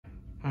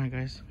Alright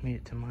guys, made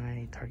it to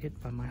my Target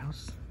by my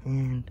house,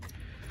 and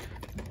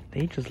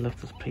they just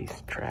left this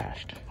place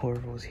trashed.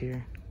 Whoever was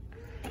here,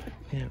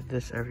 they have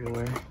this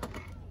everywhere.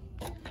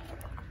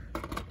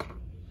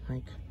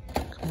 Like,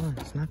 come on,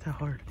 it's not that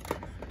hard.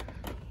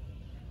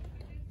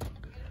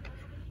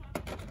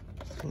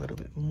 Just a little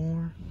bit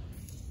more.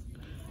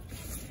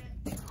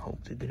 I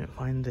hope they didn't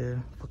find the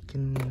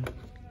fucking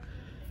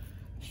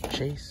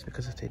chase,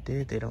 because if they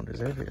did, they don't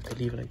deserve it if they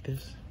leave it like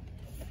this.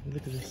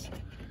 Look at this.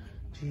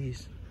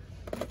 Jeez.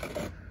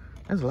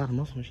 There's a lot of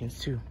muscle machines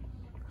too.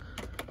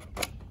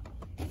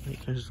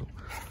 Like, there's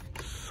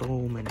so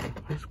many.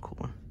 There's a cool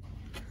one.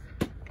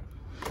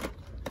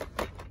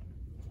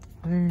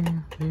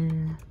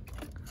 There.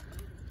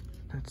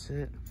 That's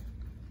it.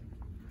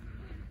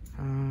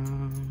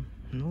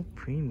 No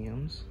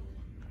premiums.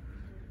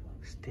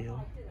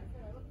 Still.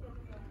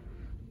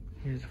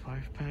 Here's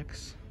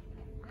 5-packs.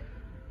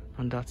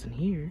 On Datsun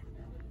here.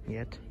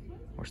 Yet.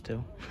 Or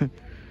still. I'm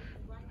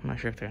not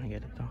sure if they're gonna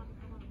get it though.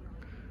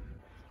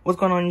 What's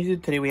going on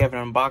YouTube? Today we have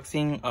an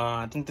unboxing.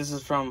 I think this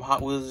is from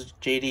Hot Wheels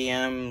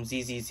JDM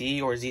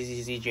ZZZ or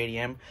ZZZ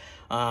JDM.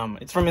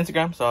 It's from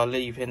Instagram, so I'll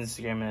let you hit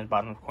Instagram in the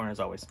bottom of the corner as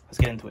always. Let's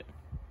get into it.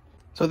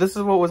 So this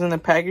is what was in the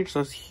package.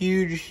 So it's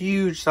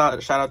huge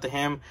shout out to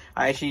him.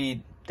 I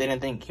actually didn't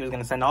think he was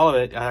gonna send all of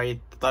it. I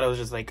thought it was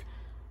just like,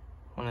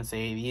 I want to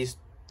say these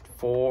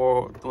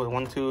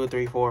 1, 2,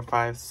 3, 4,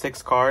 5,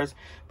 6 cars,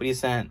 but he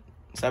sent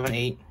 7,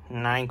 8,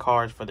 9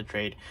 cars for the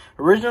trade.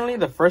 Originally,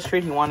 the first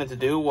trade he wanted to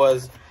do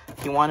was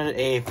he wanted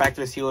a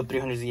factory sealed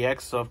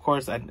 300ZX. So of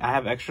course I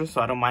have extras,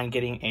 so I don't mind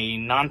getting a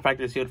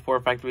non-factory sealed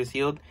for factory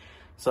sealed.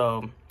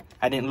 So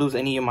I didn't lose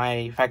any of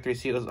my factory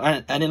seals. I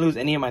didn't lose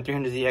any of my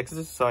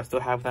 300ZXs, so I still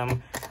have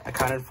them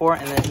accounted for.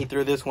 And then he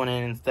threw this one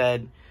in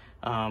instead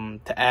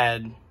to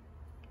add,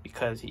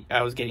 because he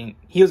was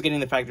getting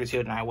the factory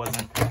sealed and I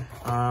wasn't.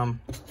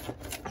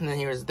 And then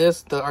here's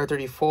this, the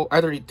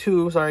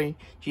R32, sorry,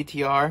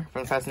 GTR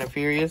from Fast and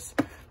Furious.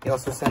 He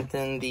also sent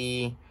in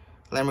the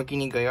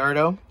Lamborghini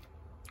Gallardo.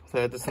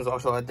 So this one's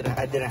also I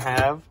didn't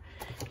have.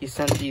 He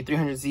sent the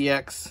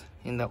 300ZX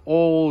in the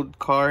old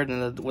card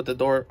and with the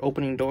door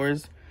opening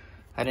doors.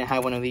 I didn't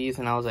have one of these,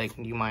 and I was like,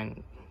 "Do you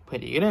mind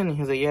putting it in?" And he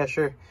was like, "Yeah,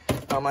 sure."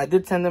 I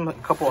did send him a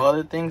couple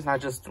other things,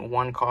 not just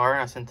one car.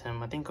 I sent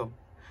him, I think, a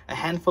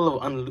handful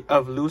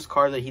of loose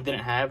cars that he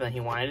didn't have that he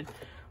wanted.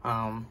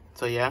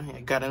 So yeah,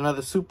 I got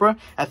another Supra.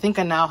 I think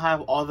I now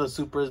have all the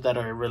Supras that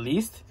are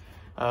released.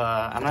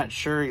 I'm not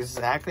sure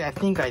exactly. I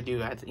think I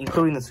do,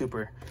 including the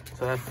Supra.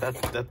 So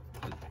that's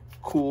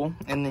cool.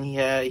 And then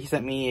he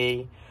sent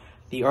me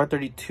the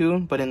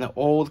R32, but in the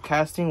old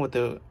casting with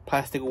the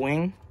plastic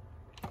wing,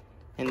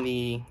 in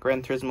the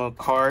Gran Turismo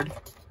card.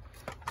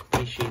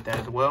 Appreciate that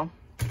as well.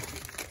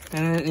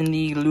 And then in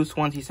the loose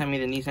ones, he sent me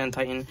the Nissan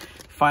Titan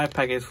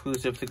 5-pack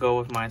exclusive to go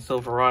with my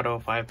Silverado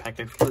 5-pack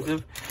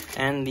exclusive,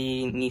 and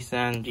the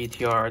Nissan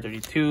GTR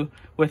R32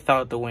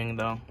 without the wing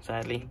though,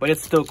 sadly. But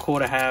it's still cool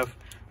to have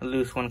a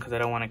loose one because I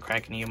don't want to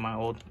crack any of my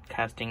old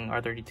casting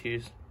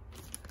R32s.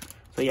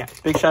 So yeah,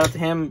 big shout out to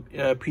him.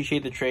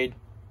 Appreciate the trade.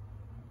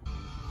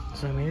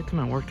 So I made it to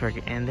my work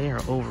Target, and they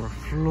are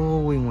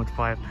overflowing with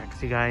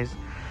 5-packs, you guys.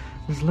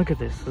 Just look at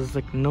this. There's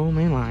like no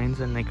main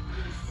lines and like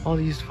all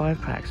these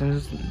 5-packs, and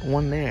there's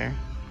one there.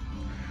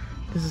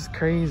 This is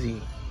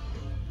crazy.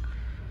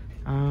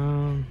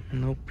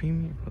 No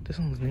premium. Oh, this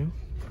one's new,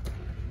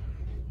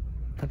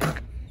 I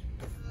think.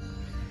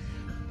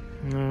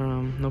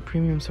 No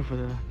premium except for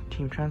the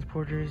team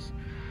transporters,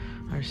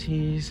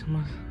 RCs,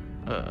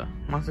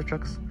 monster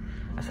trucks.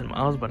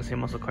 I was about to say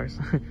muscle cars.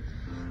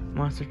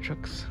 Monster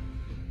trucks.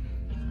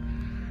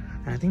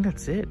 And I think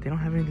that's it. They don't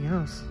have anything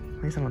else.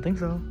 At least I don't think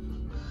so.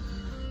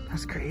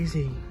 That's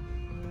crazy.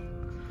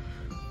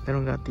 They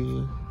don't got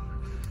the,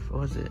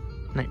 what was it?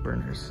 Night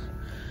burners.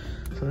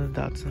 So the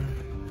Datsun.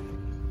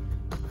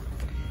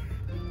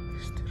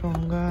 Still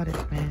don't got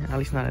it, man. At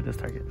least not at this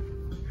Target.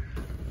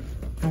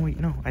 No, wait,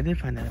 no. I did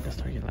find that at this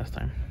Target last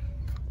time.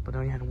 But I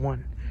only had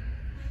one.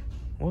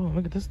 Whoa,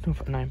 look at this new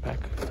 9-pack.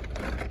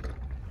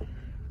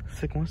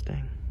 Sick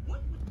Mustang.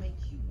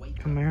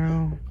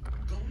 Camaro.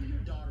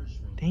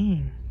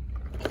 Dang.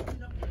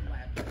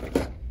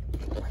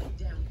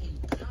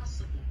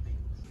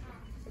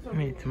 I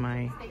made it to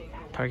my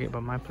Target by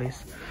my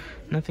place.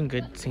 Nothing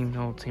good, same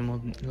old,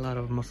 a lot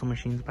of muscle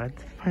machines, but I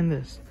did find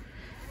this.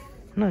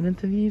 I'm not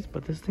into these,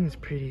 but this thing is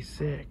pretty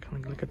sick.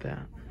 Like, look at that.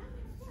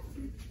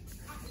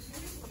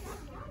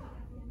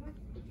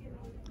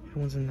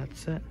 Everyone's in that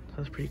set, so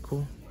that's pretty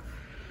cool.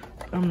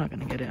 But I'm not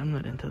gonna get it. I'm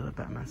not into the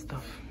Batman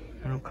stuff.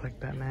 I don't collect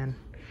Batman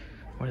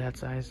or that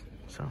size,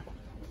 so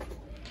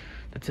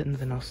that's it,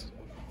 nothing else.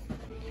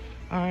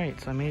 Alright,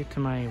 so I made it to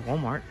my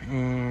Walmart,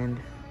 and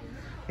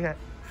I got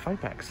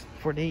 5-packs,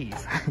 4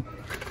 days.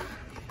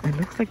 It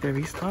looks like they're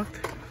restocked.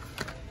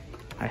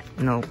 I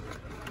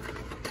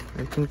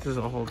think this is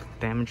all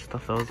damaged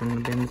stuff that was in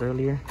the bins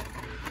earlier.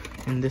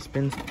 In this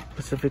bin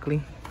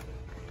specifically.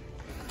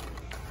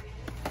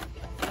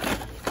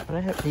 But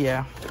I have,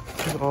 yeah,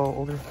 this is all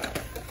older.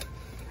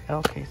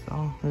 Okay,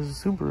 so this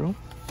is a Subaru.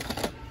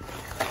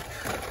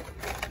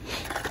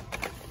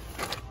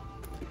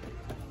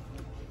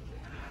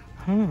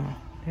 Huh.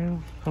 They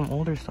have some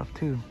older stuff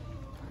too.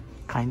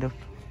 Kind of.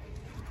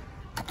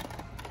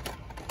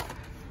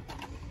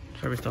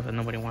 Probably stuff that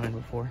nobody wanted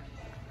before.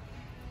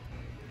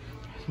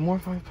 Some more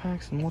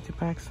 5-packs and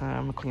multi-packs.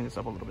 I'm gonna clean this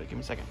up a little bit. Give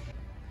me a second.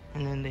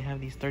 And then they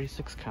have these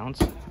 36 counts.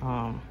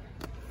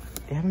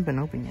 They haven't been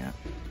opened yet,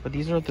 but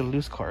these are the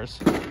loose cars.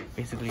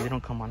 Basically, they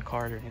don't come on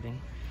card or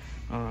anything.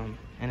 And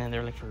then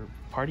they're like for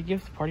party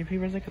gifts, party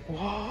favors. Like,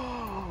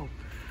 whoa!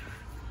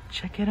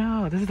 Check it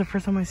out. This is the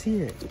first time I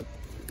see it.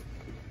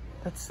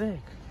 That's sick.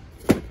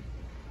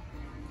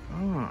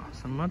 Oh,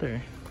 some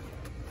other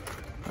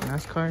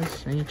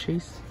NASCARs. Any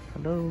Chase?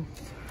 Hello.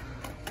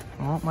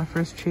 Oh, my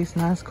first Chase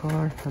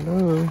NASCAR.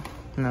 Hello.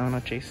 No,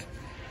 not Chase.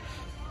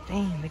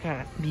 Dang, they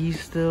got these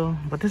still.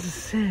 But this is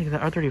sick. The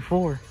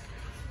R34.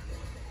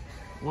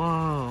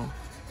 Whoa.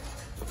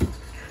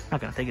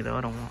 Not gonna take it though.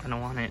 I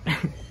don't want it.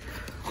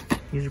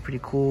 These are pretty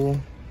cool.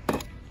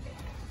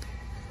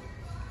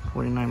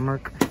 49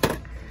 Merc.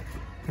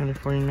 Another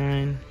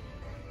 49.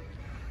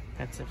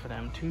 That's it for the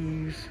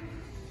M2s.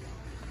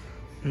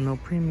 No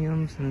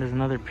premiums. And there's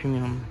another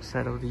premium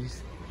set of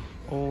these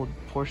old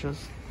Porsches,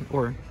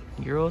 or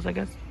Euros, I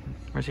guess.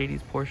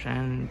 Mercedes, Porsche,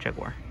 and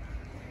Jaguar.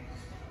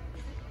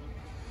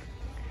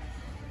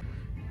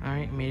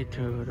 Alright, made it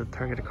to the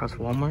Target across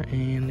Walmart,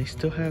 and they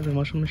still have the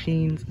muscle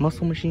machines.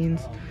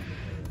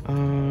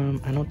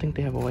 I don't think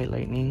they have a White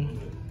Lightning.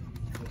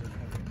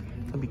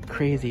 That'd be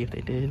crazy if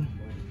they did.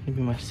 It'd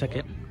be my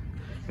second,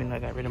 even though I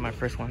got rid of my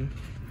first one.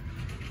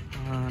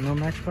 No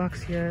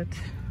Matchbox yet.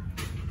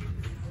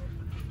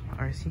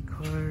 RC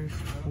cars.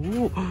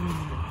 Ooh,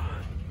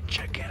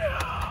 check it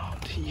out.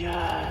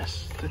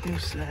 Yes, the new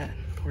set,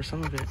 or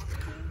some of it.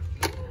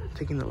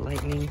 Taking the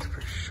Lightnings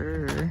for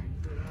sure.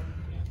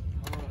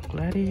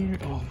 Gladiator.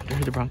 Oh,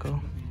 there's the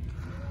Bronco.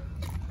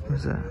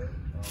 What's that?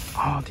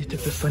 Oh, they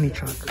took the Sunny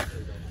truck.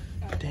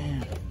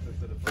 Damn.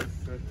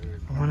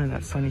 I wanted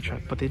that Sunny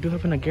truck, but they do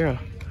have an Agera.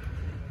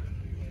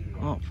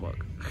 Oh,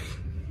 fuck.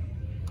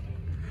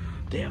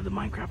 They have the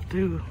Minecraft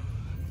too.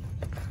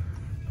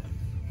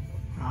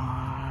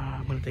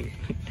 I'm gonna take it.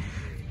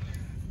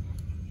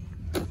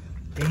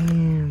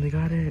 Damn, they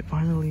got it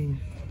finally.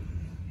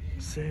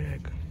 Sick.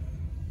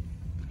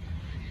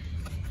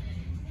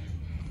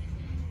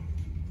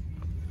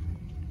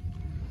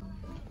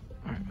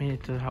 Alright, made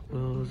it to Hot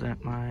Wheels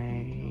at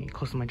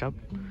close to my job.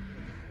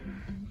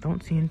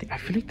 Don't see anything. I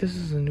feel like this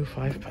is a new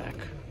 5-pack.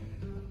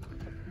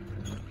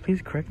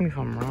 Please correct me if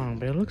I'm wrong,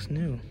 but it looks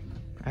new.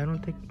 I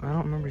don't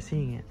remember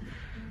seeing it.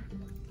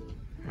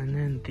 And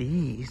then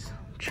these,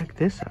 check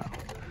this out.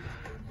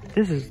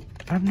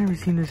 I've never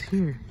seen this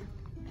here.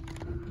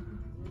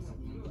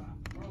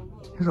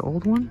 There's an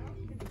old one?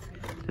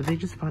 Did they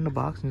just find a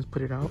box and just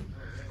put it out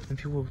and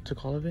people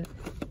took all of it?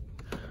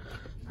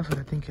 That's what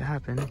I think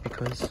happened,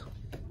 because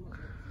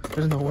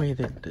there's no way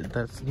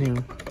that's new.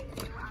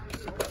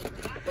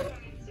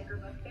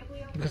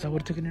 Because I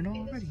would have taken it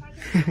already.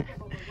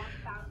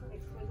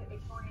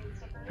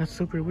 That's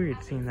super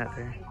weird seeing that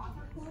there.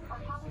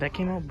 That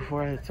came out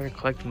before I started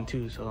collecting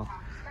too, so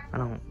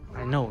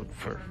I know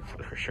for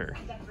sure.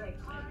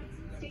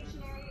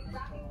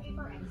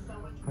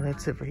 Well,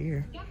 that's it for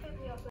here.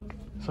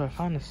 So I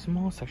found a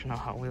small section of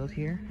Hot Wheels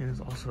here, and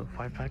there's also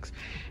 5-packs.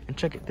 And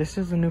check it, this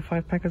is a new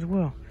 5-pack as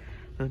well.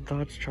 The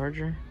Dodge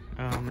Charger,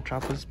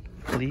 Metropolis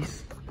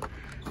Police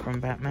from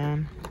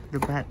Batman, the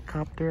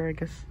Batcopter, I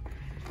guess,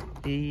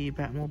 the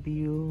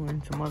Batmobile,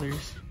 and some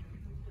others.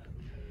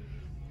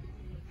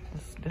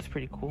 That's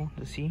pretty cool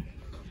to see.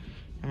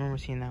 I remember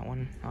seeing that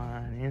one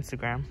on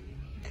Instagram.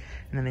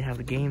 And then they have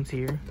the games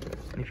here.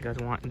 And if you guys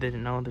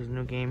didn't know, there's a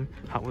new game,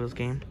 Hot Wheels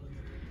game.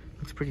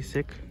 Looks pretty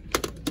sick.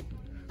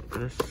 For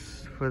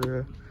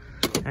the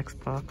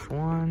Xbox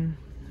One,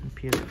 and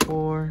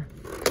PS4,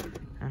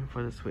 and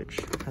for the Switch.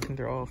 I think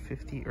they're all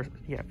 50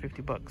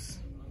 bucks.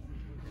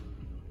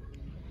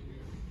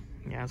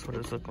 Yeah, that's what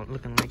it's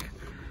looking like.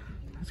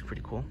 That's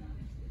pretty cool.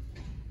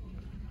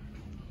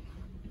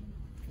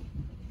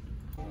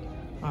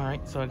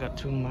 Alright, so I got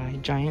to my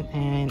Giant,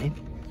 and it's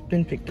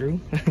been picked through,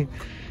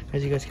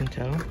 as you guys can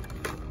tell.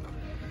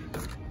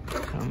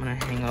 So I'm gonna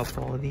hang up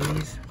all of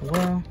these.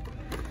 Well,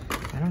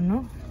 I don't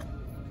know.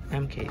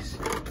 M case.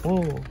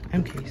 Whoa,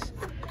 M case.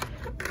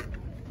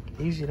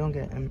 They usually don't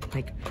get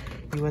like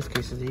US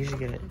cases, they usually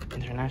get it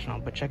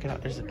international. But check it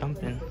out, there's a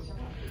dumping.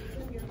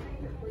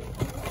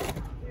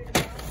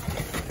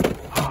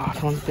 Oh,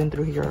 someone's been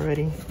through here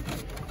already.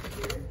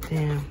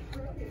 Damn.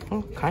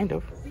 Oh, kind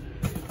of.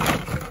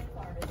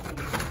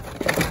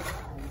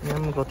 Yeah,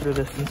 I'm gonna go through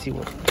this and see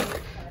what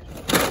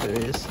there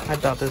is. I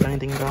doubt there's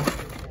anything though.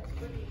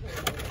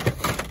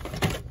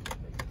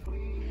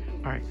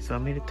 Alright, so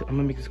I'm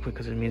gonna make this quick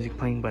because there's music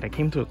playing, but I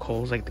came to a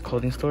Kohl's, like the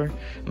clothing store.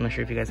 I'm not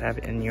sure if you guys have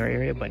it in your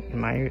area, but in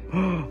my area,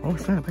 oh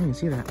snap, I didn't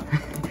see that.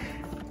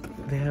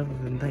 They have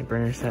the night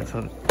burner set,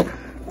 so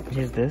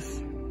here's this.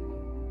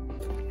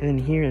 And then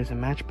here is a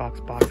Matchbox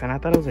box, and I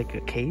thought it was like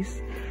a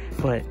case,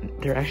 but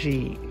they're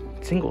actually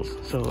singles.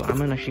 So I'm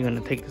actually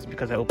gonna take this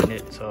because I opened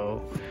it,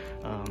 so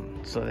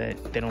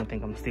that they don't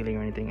think I'm stealing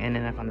or anything. And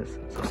then I found this,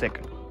 so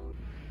sick.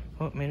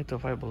 Well, made it to a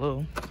Five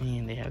Below,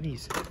 and they have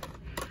these.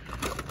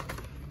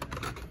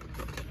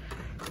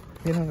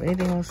 They don't have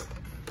anything else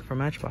for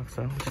Matchbox,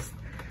 so just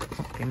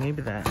okay,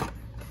 maybe that.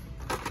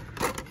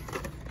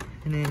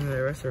 And then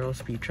the rest are all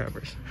Speed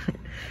Trappers.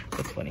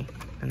 That's funny.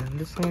 And then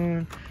this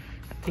one,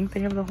 I think they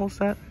have the whole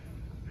set.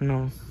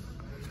 No.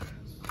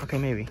 Okay,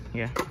 maybe.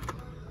 Yeah.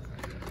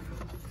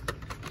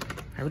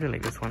 I really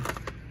like this one.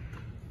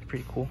 It's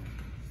pretty cool.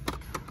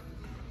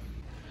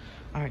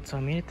 Alright, so I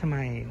made it to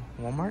my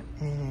Walmart,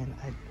 and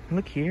I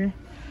look here.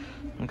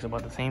 Looks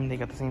about the same. They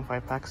got the same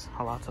 5-packs,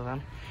 lots of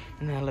them.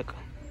 And then I look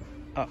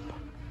up.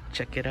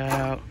 Check it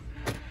out.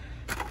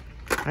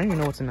 I don't even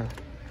know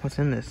what's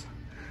in this.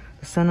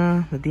 The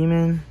Senna, the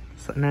Demon,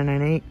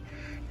 998,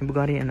 the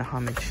Bugatti, and the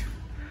Homage.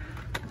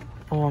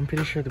 Oh, I'm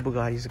pretty sure the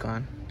Bugatti's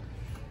gone.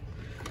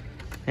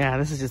 Yeah,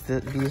 this is just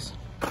these.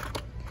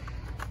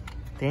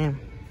 Damn.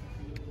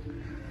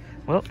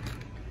 Well.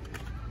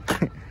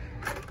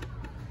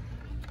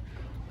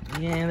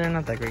 Yeah, they're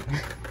not that great.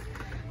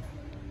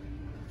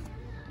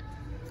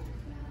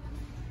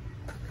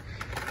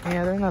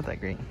 Yeah, they're not that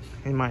great,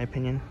 in my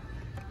opinion.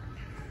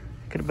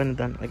 Could have been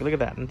done. Like, look at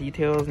that. No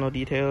details, no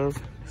details.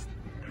 Just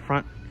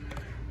front,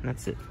 and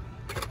that's it.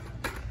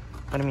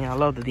 But I mean, I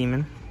love the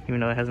Demon, even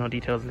though it has no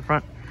details in the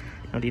front,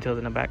 no details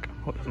in the back.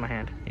 Oh, that's my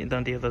hand. It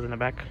don't details in the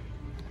back.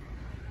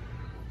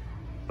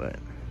 But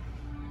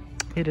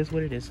it is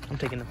what it is. I'm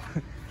taking them.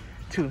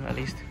 2 at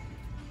least.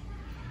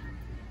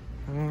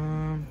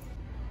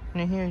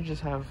 And here you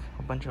just have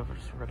a bunch of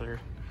regular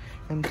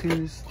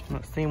M2s.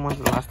 Same ones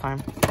as the last time.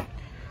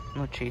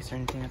 No chase or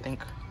anything, I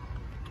think.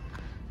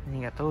 And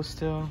you got those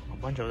still, a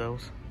bunch of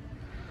those.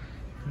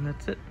 And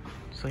that's it.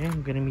 So yeah,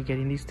 I'm gonna be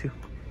getting these 2.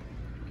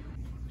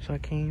 So I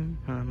came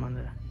on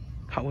the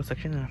Hot Wheels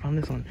section and I found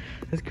this one.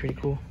 It's pretty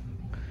cool.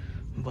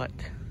 But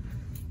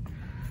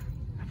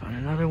I found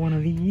another one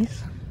of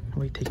these.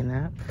 I'll be taking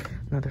that.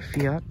 Another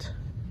Fiat.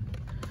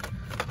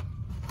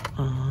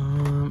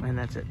 And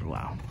that's it.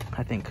 Wow.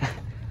 I think.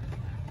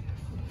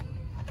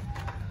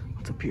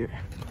 What's up here?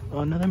 Oh,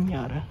 another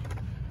Miata.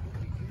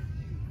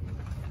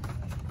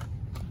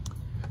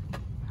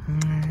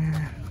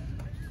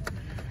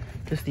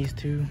 Just these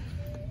 2.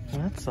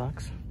 Well, that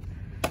sucks.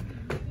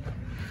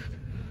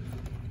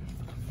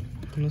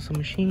 And some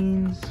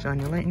machines,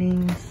 Johnny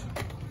Lightnings.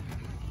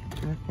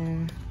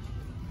 Nothing.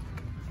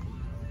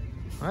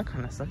 Well, that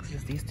kind of sucks.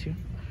 Just these 2.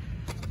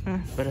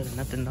 Better than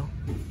nothing though.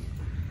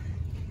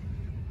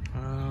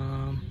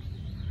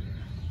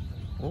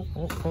 Oh,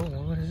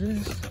 what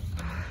is this?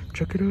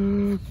 Check it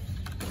out.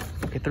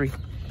 Okay, 3.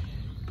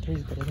 3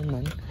 is better than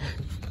none.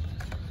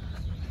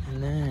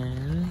 And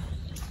then,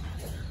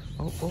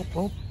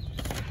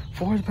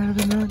 4 is better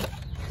than none.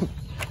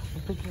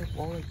 I'm picking up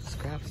all like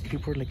scraps.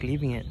 People are like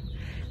leaving it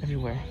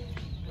everywhere.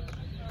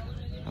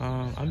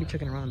 I'll be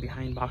checking around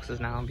behind boxes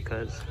now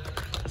because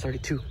that's already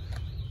 2.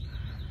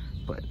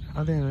 But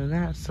other than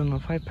that, still no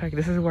 5-pack.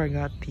 This is where I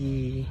got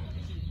the,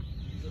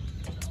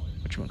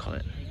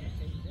 whatchamacallit,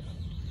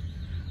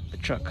 the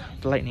truck,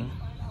 the Lightning.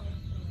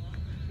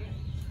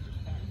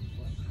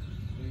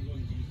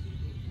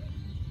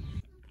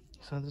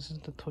 So this is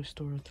the toy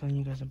store I was telling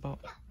you guys about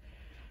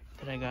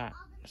that I got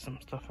some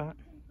stuff at.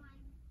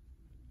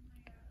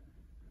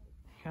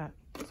 Got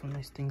some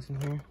nice things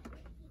in here,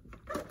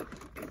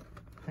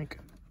 like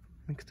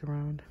mixed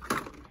around.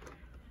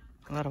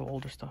 A lot of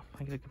older stuff.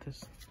 Like, look at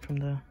this from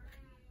the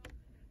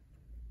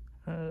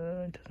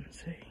it doesn't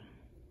say.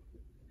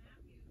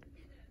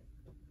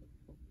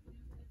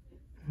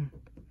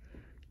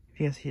 If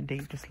you guys see a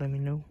date, just let me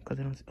know, because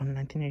it was on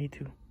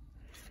 1982.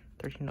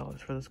 $13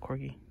 for this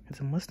corgi. It's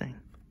a Mustang.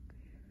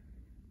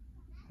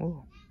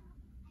 Whoa,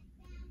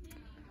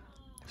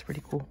 that's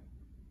pretty cool.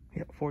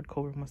 Yeah, Ford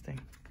Cobra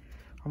Mustang,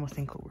 or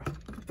Mustang Cobra.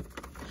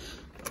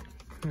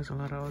 There's a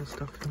lot of other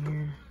stuff in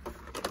here.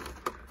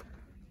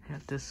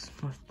 Got this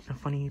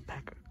funny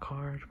pack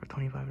card for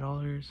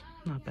 $25.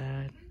 Not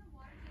bad.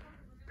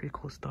 Pretty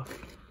cool stuff.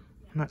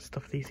 Not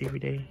stuff that you see every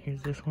day.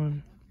 Here's this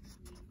one.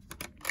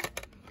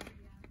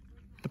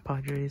 The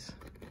Padres.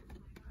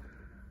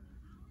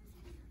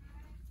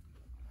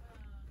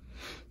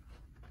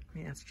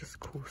 Yeah, it's just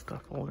cool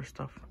stuff, older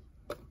stuff.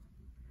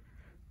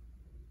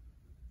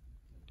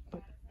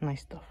 But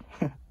nice stuff.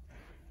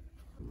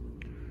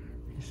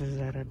 This is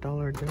at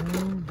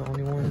 $1 the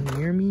only one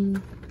near me.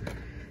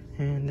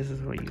 And this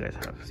is what you guys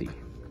have. See,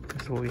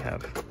 this is what we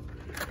have.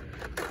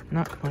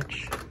 Not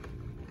much.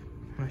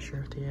 I'm not sure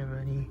if they have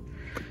any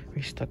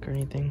restuck or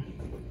anything.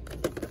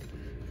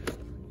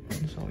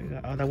 That's all we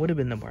got. Oh, that would have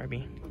been the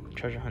Barbie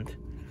treasure hunt,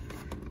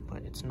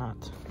 but it's not.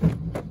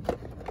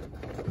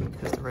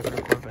 Just the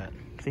regular Corvette.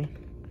 See?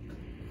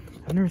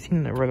 I've never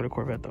seen a regular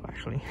Corvette though,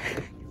 actually.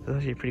 It's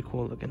actually pretty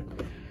cool looking.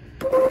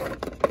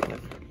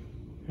 But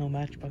no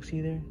Matchbox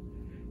either.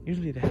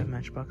 Usually they have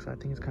Matchbox, so I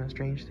think it's kind of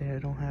strange they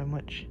don't have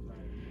much.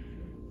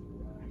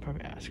 I'll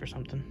probably ask or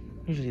something.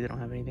 Usually they don't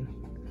have anything.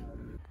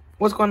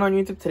 What's going on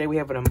YouTube? Today we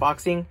have an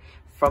unboxing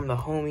from the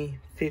homie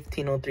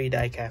 1503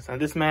 Diecast. Now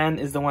this man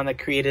is the one that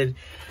created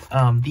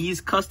these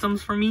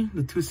customs for me,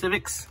 the 2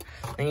 Civics.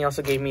 And he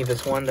also gave me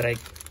this one that I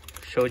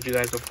showed you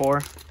guys before,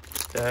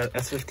 the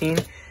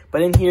S15.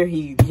 But in here,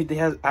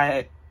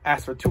 I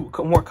asked for 2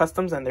 more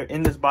customs, and they're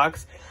in this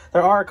box.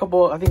 There are a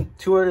couple, I think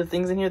 2 other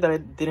things in here that I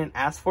didn't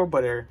ask for,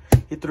 but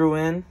he threw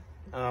in.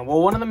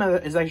 Well, one of them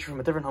is actually from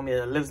a different homie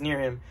that lives near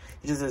him.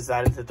 He just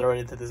decided to throw it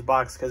into this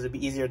box because it'd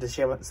be easier to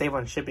save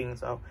on shipping.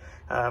 So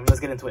let's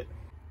get into it.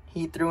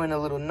 He threw in a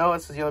little note.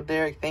 It says, "Yo,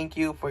 Derek, thank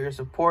you for your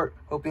support.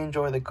 Hope you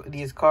enjoy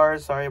these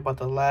cars. Sorry about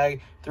the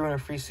lag. Threw in a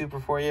free super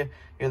for you.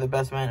 You're the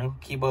best man. And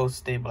Kibo,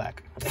 stay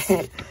black."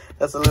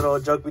 That's a little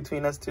joke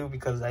between us two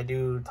because I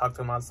do talk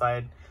to him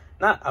outside.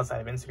 Not outside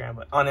of Instagram,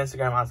 but on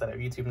Instagram, outside of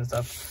YouTube and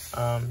stuff.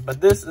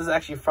 But this is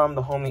actually from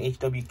the homie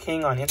HW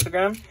King on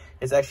Instagram.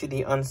 It's actually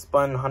the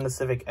unspun Honda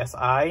Civic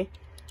SI.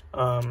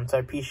 So I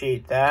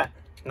appreciate that.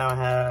 Now I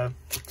have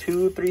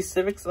 3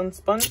 Civics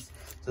unspun.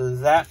 So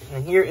that,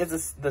 and here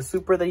is the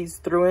Supra that he's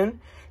threw in.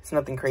 It's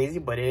nothing crazy,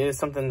 but it is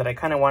something that I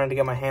kind of wanted to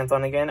get my hands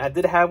on again. I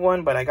did have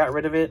one, but I got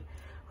rid of it.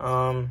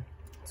 So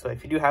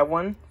if you do have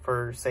one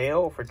for sale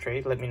or for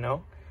trade, let me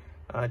know.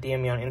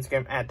 DM me on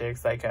Instagram at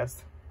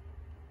DerekSidecast.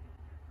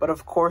 But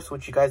of course,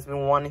 what you guys have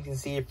been wanting to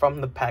see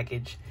from the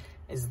package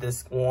is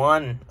this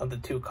one of the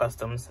 2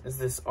 customs. Is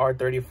this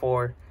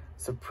R34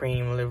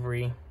 Supreme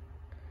livery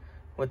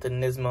with the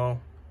Nismo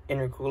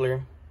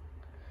intercooler.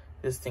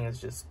 This thing is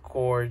just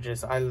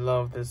gorgeous. I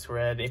love this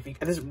red.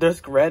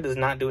 This red does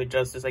not do it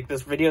justice. Like,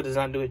 this video does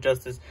not do it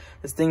justice.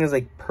 This thing is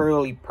like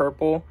pearly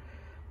purple.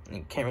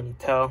 You can't really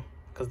tell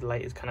because the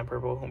light is kind of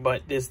purple,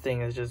 but this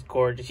thing is just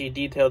gorgeous. He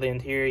detailed the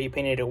interior. He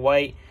painted it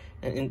white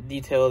and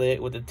detailed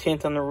it with the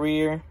tint on the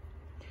rear.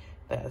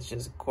 That's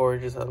just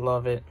gorgeous. I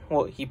love it.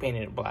 Well, he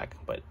painted it black,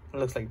 but it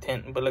looks like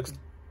tint, but it looks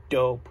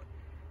dope.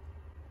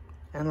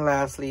 And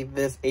lastly,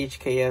 this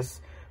HKS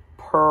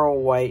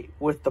pearl white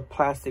with the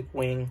plastic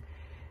wing.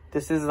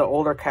 This is the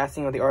older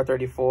casting of the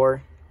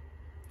R34.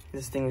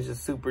 This thing is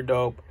just super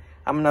dope.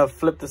 I'm gonna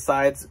flip the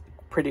sides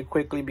pretty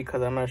quickly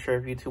because I'm not sure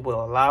if YouTube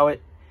will allow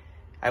it.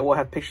 I will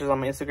have pictures on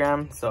my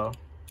Instagram, so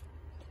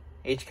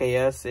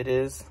HKS it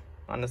is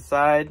on the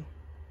side.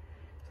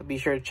 So be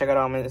sure to check out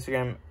on my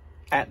Instagram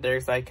at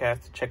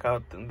DerekSidecast to check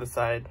out the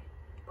side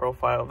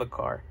profile of the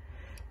car.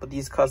 But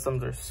these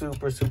customs are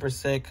super, super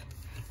sick.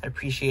 I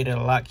appreciate it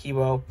a lot,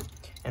 Kibo.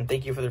 And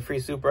thank you for the free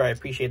super. I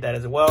appreciate that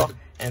as well.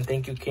 And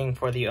thank you, King,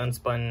 for the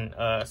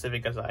unspun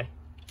Civic Si.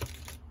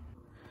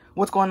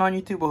 What's going on,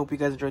 YouTube? I hope you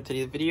guys enjoyed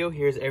today's video.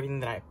 Here's everything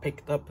that I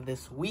picked up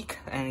this week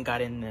and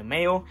got in the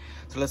mail.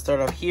 So let's start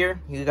off here.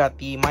 You got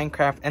the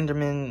Minecraft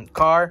Enderman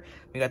car.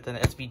 We got the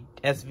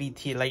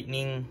SVT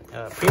Lightning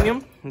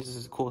Premium. This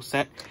is a cool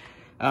set.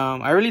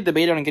 I really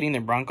debated on getting the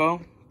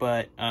Bronco,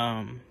 but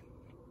I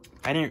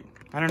don't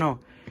know.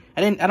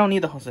 I don't need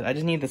the whole set. I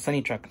just need the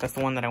Sunny Truck. That's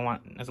the one that I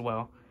want as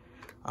well.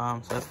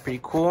 So that's pretty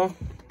cool.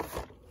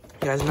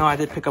 You guys know I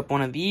did pick up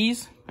one of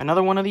these,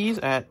 another one of these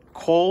at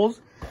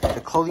Kohl's,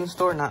 the clothing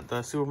store, not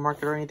the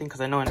supermarket or anything,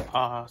 because I know in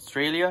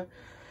Australia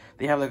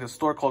they have like a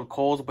store called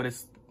Kohl's, but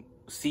it's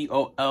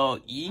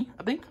C-O-L-E,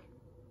 I think.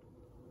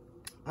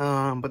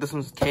 But this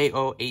one's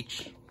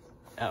K-O-H-L-S.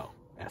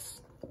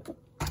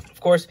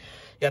 Of course,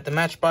 you got the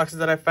matchboxes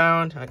that I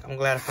found. I'm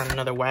glad I found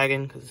another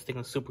wagon because this thing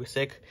was super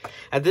sick.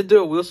 I did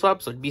do a wheel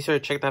swap, so be sure to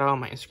check that out on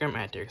my Instagram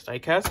at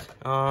DerekSidecast.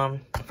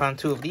 I found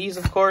 2 of these,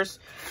 of course.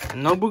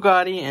 No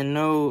Bugatti and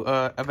no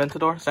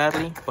Aventador,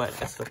 sadly, but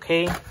that's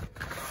okay.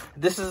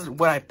 This is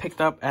what I picked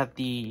up at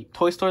the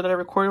toy store that I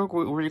recorded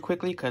really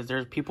quickly because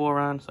there's people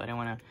around, so I didn't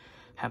want to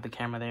have the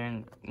camera there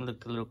and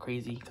look a little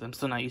crazy because I'm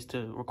still not used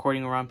to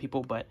recording around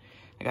people. But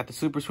I got the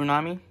Super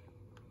Tsunami.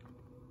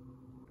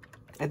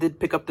 I did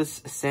pick up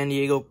this San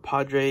Diego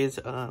Padres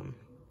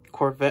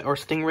Corvette or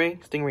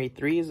Stingray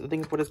 3 I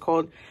think is what it's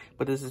called,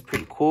 but this is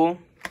pretty cool.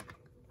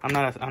 I'm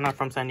not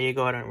from San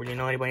Diego. I don't really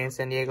know anybody in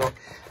San Diego.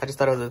 I just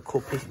thought it was a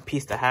cool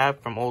piece to have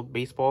from old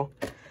baseball.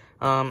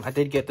 I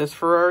did get this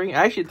Ferrari.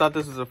 I actually thought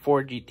this was a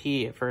Ford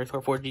GT at first,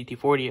 or Ford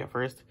GT40 at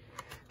first.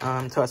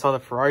 So I saw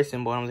the Ferrari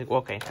symbol and I was like, well,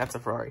 okay, that's a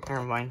Ferrari.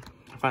 Never mind.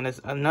 I found this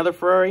another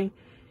Ferrari,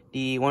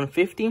 the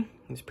 150.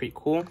 It's pretty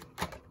cool.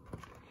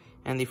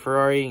 And the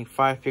Ferrari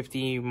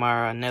 550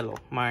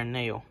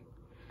 Maranello.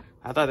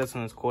 I thought this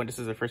one was cool. This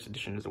is the first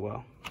edition as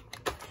well.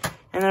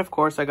 And then, of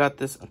course, I got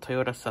this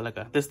Toyota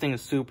Celica. This thing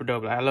is super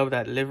dope. I love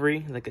that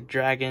livery, like a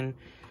dragon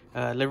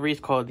livery. It's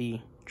called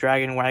the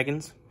Dragon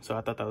Wagons. So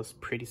I thought that was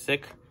pretty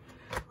sick.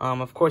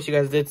 Of course, you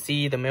guys did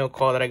see the mail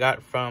call that I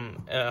got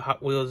from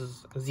Hot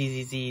Wheels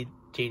ZZZ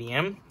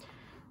JDM.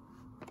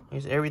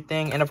 Here's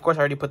everything. And, of course, I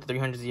already put the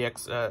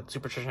 300ZX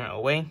Supercharger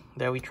away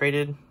that we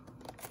traded.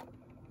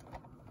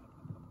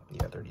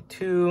 The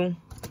R32.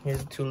 Here's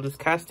the 2 loose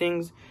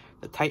castings.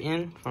 The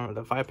Titan from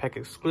the 5-pack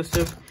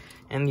exclusive.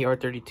 And the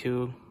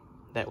R32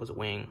 that was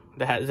wing.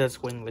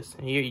 That's wingless.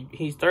 And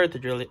he started to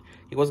drill it.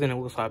 He was going to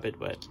wheel swap it,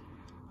 but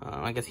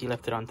I guess he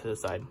left it onto the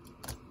side.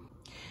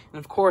 And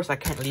of course, I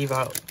can't leave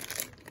out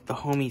the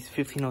homie's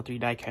 1503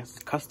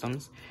 diecast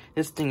customs.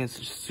 This thing is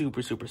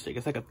super, super sick.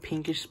 It's like a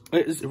pinkish,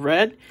 it's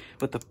red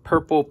with a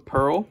purple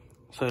pearl.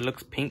 So it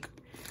looks pink,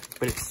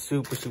 but it's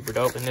super, super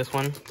dope. And this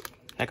one,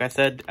 like I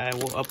said, I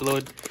will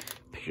upload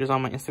pictures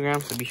on my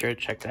Instagram, so be sure to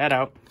check that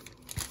out.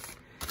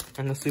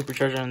 And the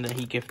supercharger that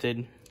he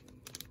gifted.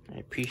 I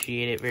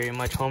appreciate it very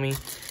much, homie.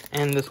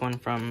 And this one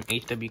from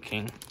HW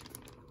King.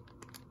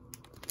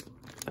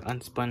 The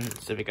unspun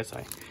Civic Si.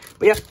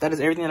 But yeah, that is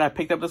everything that I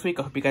picked up this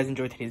week. I hope you guys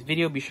enjoyed today's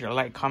video. Be sure to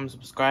like, comment,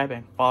 subscribe,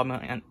 and follow me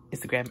on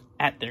Instagram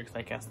at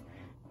DerekSideCast.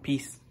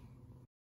 Peace.